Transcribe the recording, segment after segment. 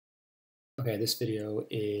Okay, this video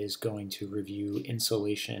is going to review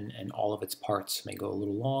insolation and all of its parts. It may go a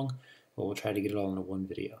little long, but we'll try to get it all into one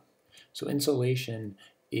video. So insolation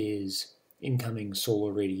is incoming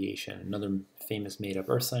solar radiation. Another famous made-up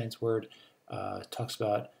earth science word talks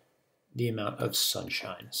about the amount of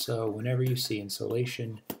sunshine. So whenever you see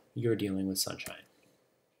insolation, you're dealing with sunshine.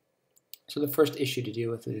 So the first issue to deal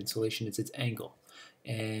with insolation is its angle.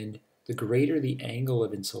 And the greater the angle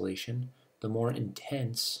of insolation, the more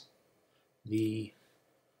intense the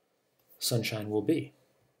sunshine will be.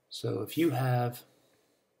 So if you have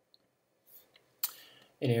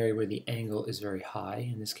an area where the angle is very high,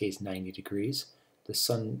 in this case 90 degrees, the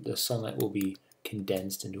sunlight will be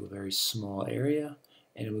condensed into a very small area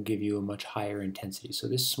and it will give you a much higher intensity. So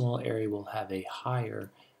this small area will have a higher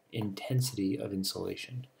intensity of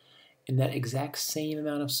insolation. In that exact same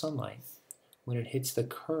amount of sunlight, when it hits the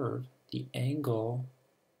curve, the angle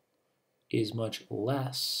is much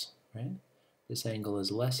less, right? This angle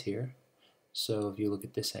is less here. So if you look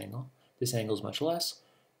at this angle is much less,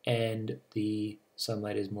 and the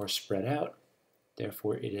sunlight is more spread out.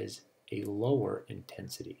 Therefore, it is a lower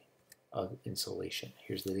intensity of insolation.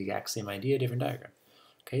 Here's the exact same idea, different diagram.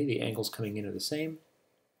 Okay, the angles coming in are the same.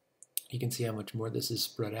 You can see how much more this is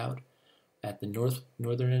spread out at the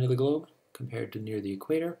northern end of the globe compared to near the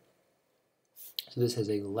equator. So this has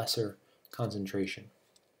a lesser concentration.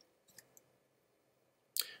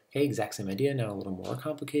 Okay, exact same idea, now a little more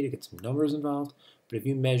complicated, get some numbers involved, but if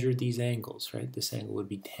you measure these angles, right, this angle would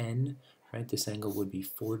be 10, right, this angle would be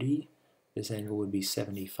 40, this angle would be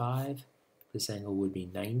 75, this angle would be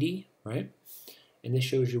 90, right, and this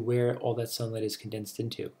shows you where all that sunlight is condensed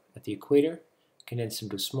into. At the equator, condensed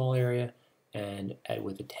into a small area, and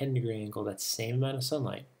with a 10-degree angle, that same amount of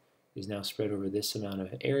sunlight is now spread over this amount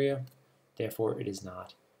of area, therefore it is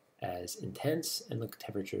not as intense, and the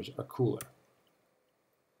temperatures are cooler.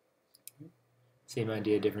 Same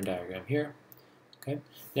idea, different diagram here. Okay.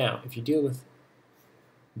 Now, if you deal with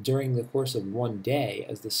during the course of one day,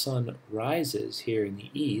 as the sun rises here in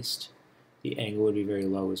the east, the angle would be very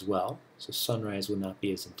low as well. So sunrise would not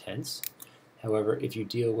be as intense. However, if you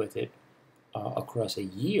deal with it across a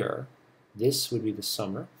year, this would be the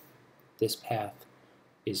summer. This path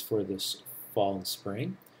is for this fall and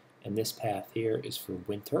spring, and this path here is for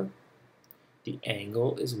winter. The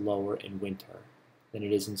angle is lower in winter than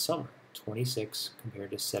it is in summer. 26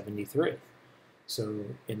 compared to 73. So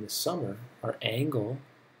in the summer, our angle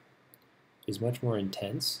is much more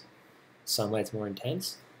intense. Sunlight's more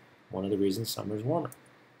intense. One of the reasons summer is warmer.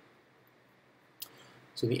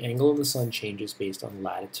 So the angle of the sun changes based on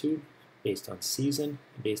latitude, based on season,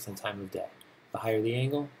 and based on time of day. The higher the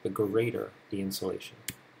angle, the greater the insolation.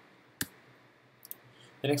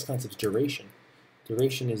 The next concept is duration.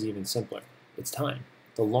 Duration is even simpler. It's time.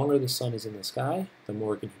 The longer the sun is in the sky, the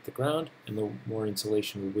more it can hit the ground, and the more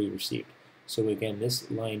insolation will be received. So again,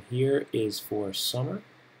 this line here is for summer,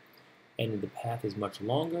 and the path is much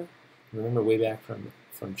longer. Remember way back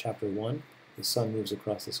from chapter 1, the sun moves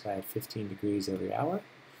across the sky at 15 degrees every hour.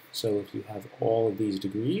 So if you have all of these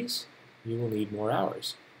degrees, you will need more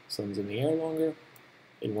hours. Sun's in the air longer,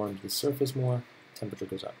 it warms the surface more, temperature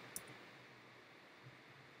goes up.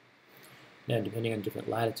 Now, depending on different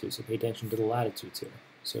latitudes, so pay attention to the latitudes here.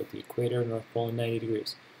 So at the equator, North Pole, and 90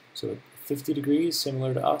 degrees. So at 50 degrees,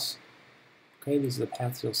 similar to us, okay, these are the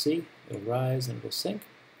paths you'll see. It'll rise and it'll sink.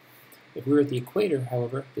 If we were at the equator,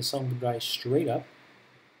 however, the sun would rise straight up,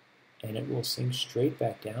 and it will sink straight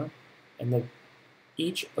back down. And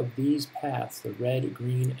each of these paths, the red,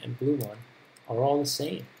 green, and blue one, are all the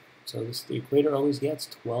same. So the equator always gets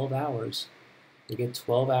 12 hours. You get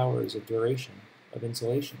 12 hours of duration of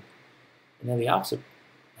insolation. And now the opposite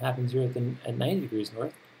happens here at 90 degrees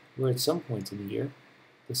north, where at some points in the year,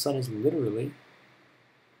 the sun is literally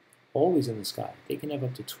always in the sky. They can have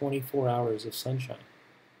up to 24 hours of sunshine.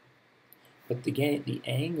 But again, the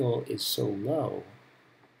angle is so low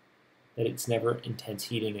that it's never intense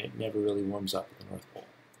heating and it never really warms up at the North Pole.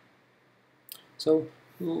 So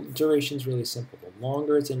duration is really simple. The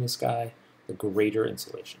longer it's in the sky, the greater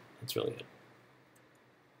insolation. That's really it.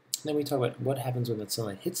 And then we talk about what happens when the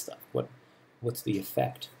sunlight hits stuff. What's the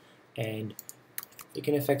effect? And it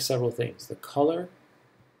can affect several things. The color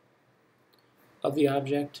of the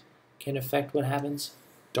object can affect what happens.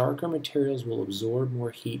 Darker materials will absorb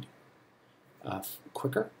more heat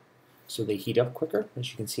quicker, so they heat up quicker,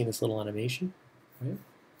 as you can see in this little animation. Right?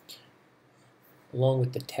 Along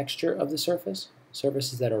with the texture of the surface,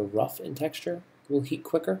 surfaces that are rough in texture will heat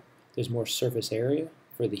quicker. There's more surface area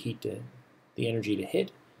for the energy to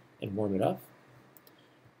hit and warm it up.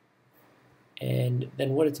 And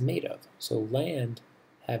then what it's made of. So land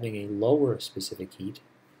having a lower specific heat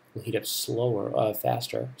will heat up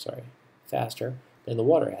faster than the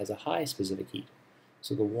water. It has a high specific heat.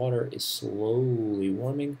 So the water is slowly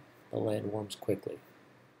warming, the land warms quickly.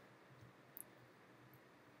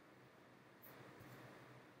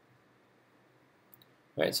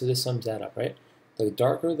 Right, so this sums that up, right? The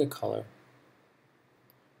darker the color,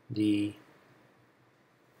 the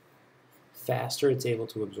faster it's able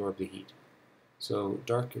to absorb the heat. So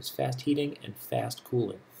dark is fast heating and fast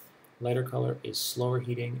cooling. Lighter color is slower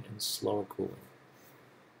heating and slower cooling.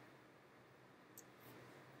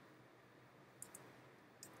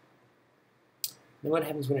 Then what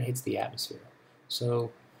happens when it hits the atmosphere?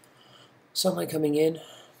 So sunlight coming in,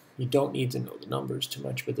 you don't need to know the numbers too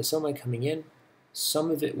much, but the sunlight coming in,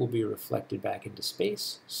 some of it will be reflected back into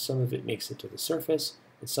space, some of it makes it to the surface,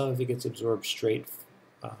 and some of it gets absorbed straight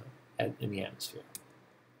in the atmosphere.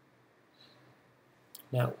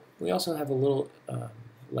 Now, we also have a little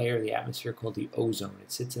layer of the atmosphere called the ozone.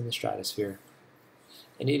 It sits in the stratosphere,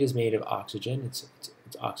 and it is made of oxygen. It's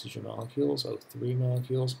oxygen molecules, O3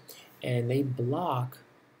 molecules, and they block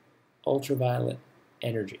ultraviolet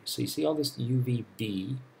energy. So you see all this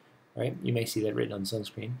UVB, right? You may see that written on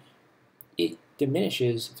sunscreen. It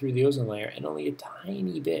diminishes through the ozone layer, and only a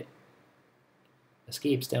tiny bit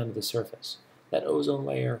escapes down to the surface. That ozone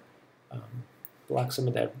layer blocks some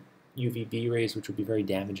of that UVB rays, which would be very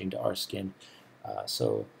damaging to our skin.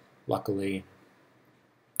 So luckily,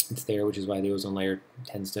 it's there, which is why the ozone layer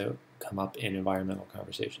tends to come up in environmental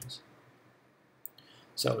conversations.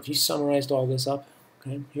 So if you summarized all this up,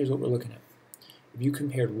 okay, here's what we're looking at. If you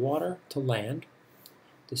compared water to land,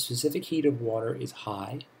 the specific heat of water is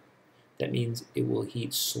high. That means it will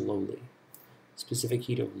heat slowly. Specific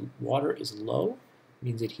heat of water is low,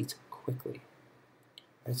 means it heats quickly.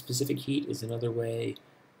 Right? Specific heat is another way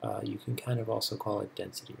you can kind of also call it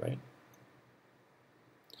density, right?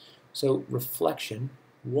 So reflection,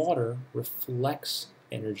 water reflects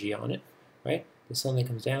energy on it, right? The sunlight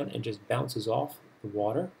comes down and just bounces off the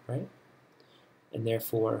water, right? And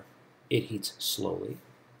therefore it heats slowly.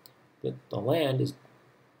 The land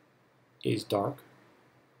is dark,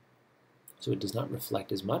 so it does not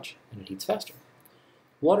reflect as much, and it heats faster.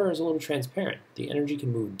 Water is a little transparent. The energy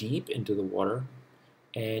can move deep into the water,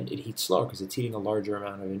 and it heats slower because it's heating a larger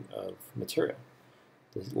amount of material.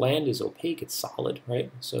 The land is opaque, it's solid,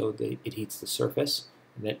 right? So it heats the surface,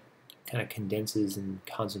 and that kind of condenses and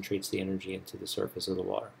concentrates the energy into the surface of the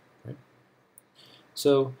water, right?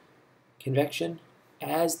 So convection,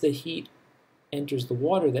 as the heat enters the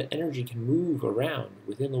water, that energy can move around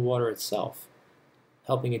within the water itself,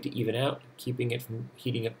 helping it to even out, keeping it from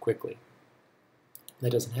heating up quickly.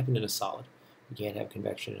 That doesn't happen in a solid. You can't have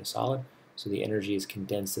convection in a solid, so the energy is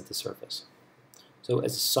condensed at the surface. So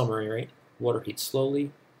as a summary, right, water heats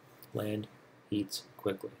slowly, land heats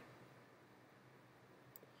quickly.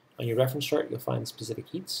 On your reference chart, you'll find the specific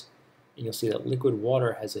heats, and you'll see that liquid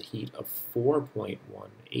water has a heat of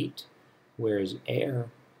 4.18, whereas air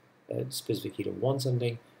has a specific heat of 1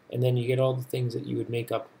 something, and then you get all the things that you would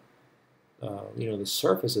make up the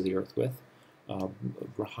surface of the Earth with,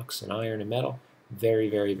 rocks and iron and metal, very,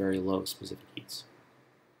 very, very low specific heats.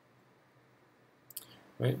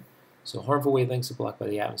 Right? So harmful wavelengths are blocked by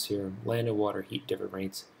the atmosphere. Land and water heat different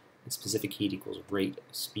rates, and specific heat equals rate,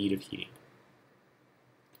 speed of heating.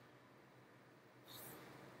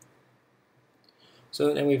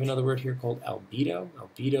 So then we have another word here called albedo.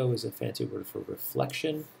 Albedo is a fancy word for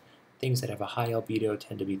reflection. Things that have a high albedo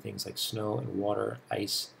tend to be things like snow and water,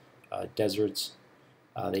 ice, deserts.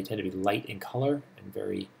 They tend to be light in color and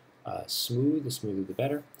very smooth. The smoother the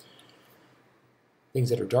better. Things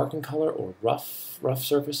that are dark in color or rough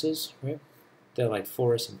surfaces, right? They're like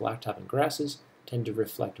forests and blacktop and grasses, tend to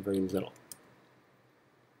reflect very little.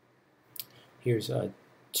 Here's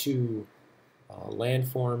two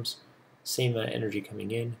landforms, same amount of energy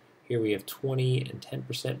coming in. Here we have 20 and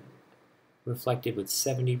 10% reflected with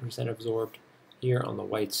 70% absorbed. Here on the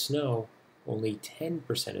white snow, only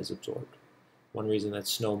 10% is absorbed. One reason that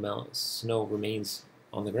snow remains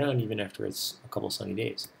on the ground even after it's a couple sunny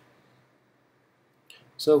days.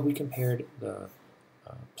 So we compared the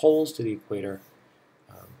poles to the equator.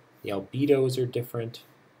 The albedos are different.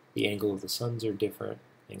 The angle of the suns are different.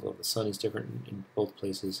 The angle of the sun is different in both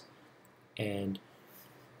places. And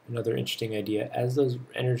another interesting idea, as those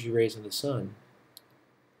energy rays of the sun,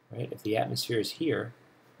 right, if the atmosphere is here,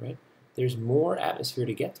 right, there's more atmosphere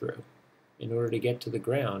to get through in order to get to the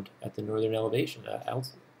ground at the northern elevation,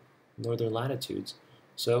 northern latitudes.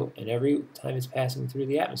 So, and every time it's passing through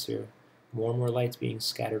the atmosphere, more and more light's being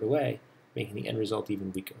scattered away, making the end result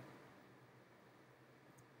even weaker.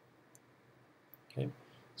 Okay,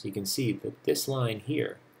 so you can see that this line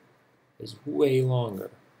here is way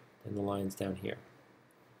longer and the lines down here.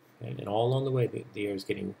 Okay? And all along the way, the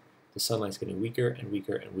sunlight's getting weaker and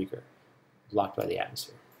weaker and weaker, blocked by the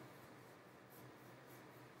atmosphere.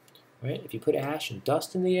 Right? If you put ash and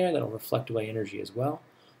dust in the air, that'll reflect away energy as well.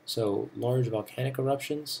 So large volcanic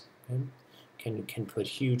eruptions, okay, can put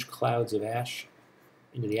huge clouds of ash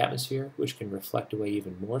into the atmosphere, which can reflect away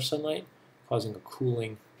even more sunlight, causing a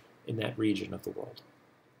cooling in that region of the world.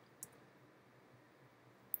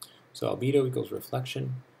 So albedo equals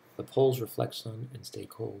reflection. The poles reflect sun and stay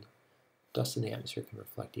cold. Dust in the atmosphere can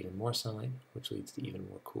reflect even more sunlight, which leads to even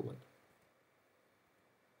more cooling.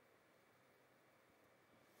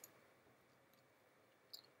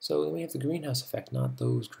 So then we have the greenhouse effect, not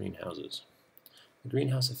those greenhouses. The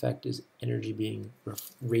greenhouse effect is energy being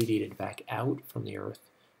radiated back out from the Earth,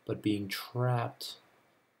 but being trapped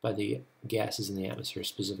by the gases in the atmosphere,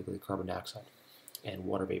 specifically carbon dioxide and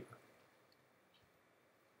water vapor.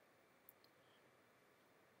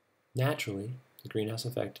 Naturally, the greenhouse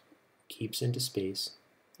effect keeps into space,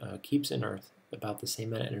 keeps in Earth about the same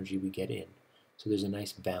amount of energy we get in. So there's a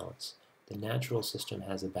nice balance. The natural system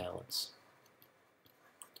has a balance.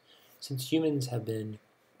 Since humans have been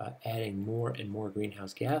adding more and more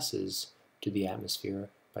greenhouse gases to the atmosphere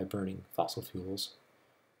by burning fossil fuels,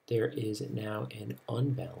 there is now an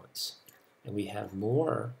unbalance, and we have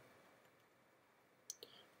more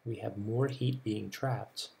heat being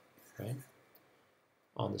trapped, right,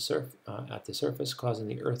 on the at the surface, causing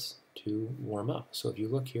the Earth to warm up. So if you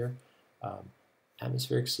look here,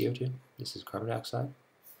 atmospheric CO2, this is carbon dioxide,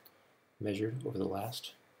 measured over the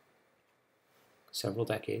last several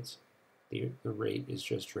decades. The rate is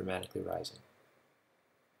just dramatically rising.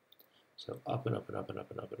 So up and up and up and up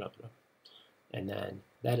and up and up and up. And then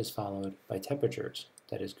that is followed by temperatures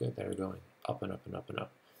that are going up and up and up and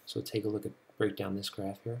up. So take a look at, break down this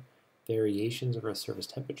graph here. Variations of Earth's surface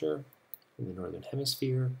temperature in the northern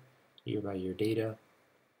hemisphere, year by year data.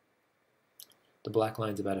 The black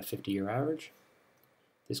line is about a 50-year average.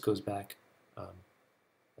 This goes back the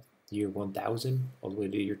year 1000 all the way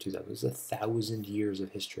to the year 2000. This is 1,000 years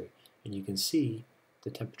of history. And you can see the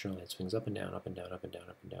temperature line swings up and down, up and down, up and down,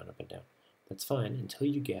 up and down, up and down. That's fine until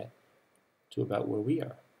you get to about where we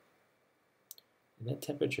are. And that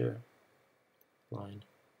temperature line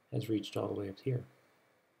has reached all the way up here.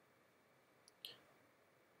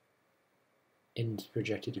 And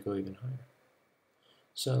projected to go even higher.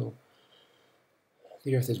 So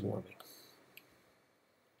the Earth is warming.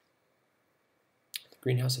 The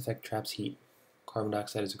greenhouse effect traps heat. Carbon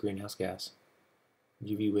dioxide is a greenhouse gas.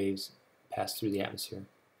 UV waves pass through the atmosphere.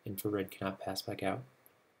 Infrared cannot pass back out.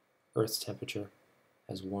 Earth's temperature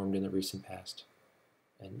has warmed in the recent past,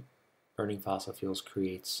 and burning fossil fuels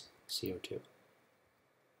creates CO2.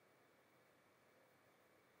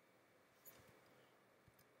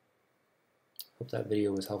 Hope that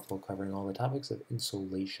video was helpful covering all the topics of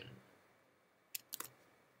insolation.